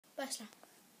Başla.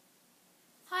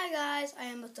 Hi guys, I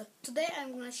am Batu. Today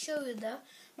I'm gonna show you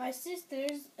my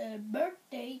sister's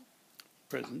birthday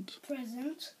present.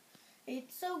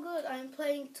 It's so good. I'm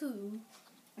playing too.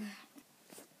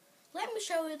 Let me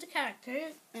show you the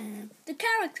character. The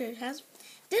character has.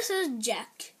 This is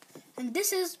Jack, and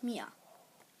this is Mia.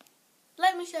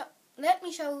 Let me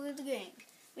show you the game.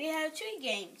 We have 3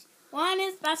 games. One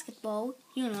is basketball,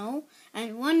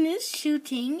 and one is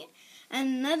shooting,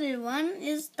 and another one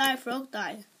is die frog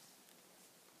die.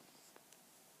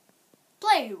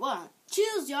 Player 1,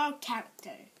 choose your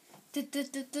character.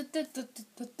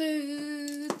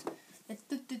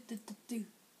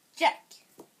 Jack.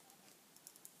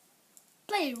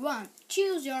 Player 1,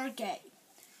 choose your game.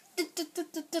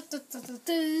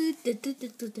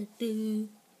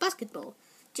 Basketball.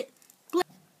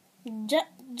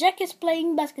 Jack is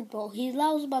playing basketball. He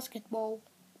loves basketball.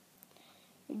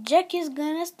 Jack is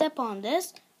gonna step on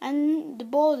this, and the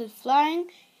ball is flying.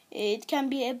 It can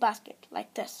be a basket,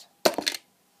 like this.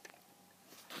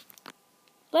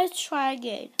 Let's try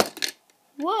again.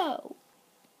 Whoa!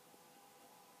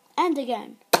 And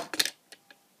again.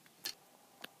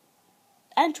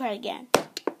 And try again.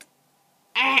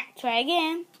 Try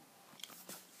again.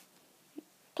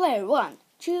 Player 1,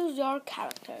 choose your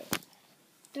character.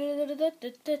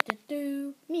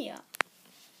 Mia.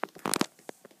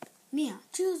 Mia,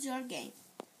 choose your game.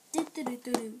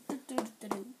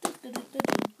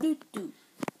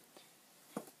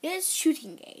 It's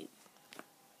shooting game.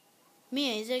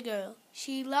 Mia is a girl.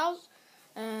 She loves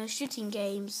shooting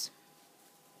games.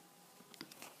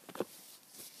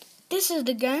 This is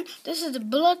the gun. This is the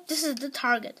bullet. This is the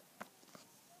target.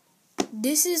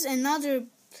 This is another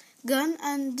gun,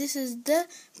 and this is the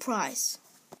prize.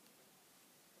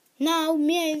 Now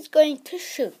Mia is going to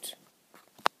shoot.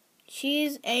 She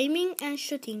is aiming and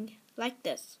shooting like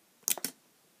this.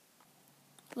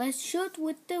 Let's shoot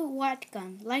with the white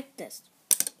gun like this.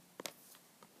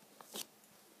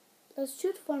 Let's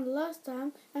shoot for the last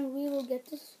time, and we will get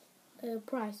this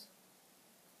prize.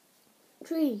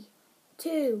 3,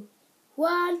 2,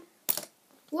 1.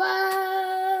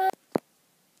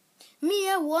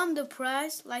 Mia won the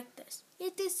prize like this.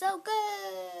 It is so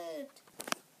good.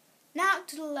 Now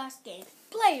to the last game.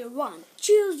 Player 1,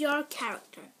 choose your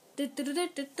character.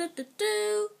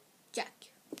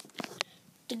 Jack.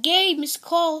 The game is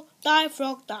called Die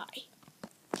Frog Die.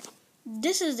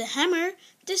 This is the hammer.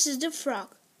 This is the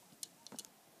frog.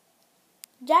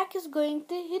 Jack is going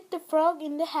to hit the frog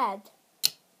in the head.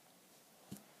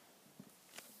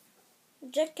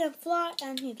 Jack can fly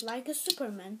and hit like a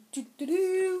Superman.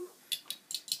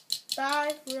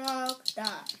 Die, frog,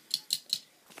 die.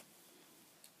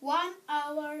 1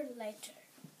 hour later.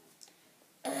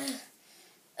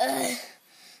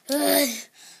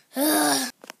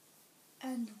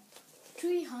 And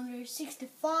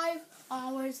 365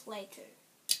 hours later.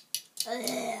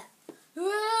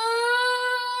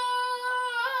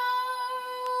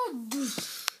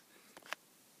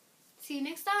 See you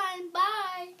next time.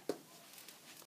 Bye.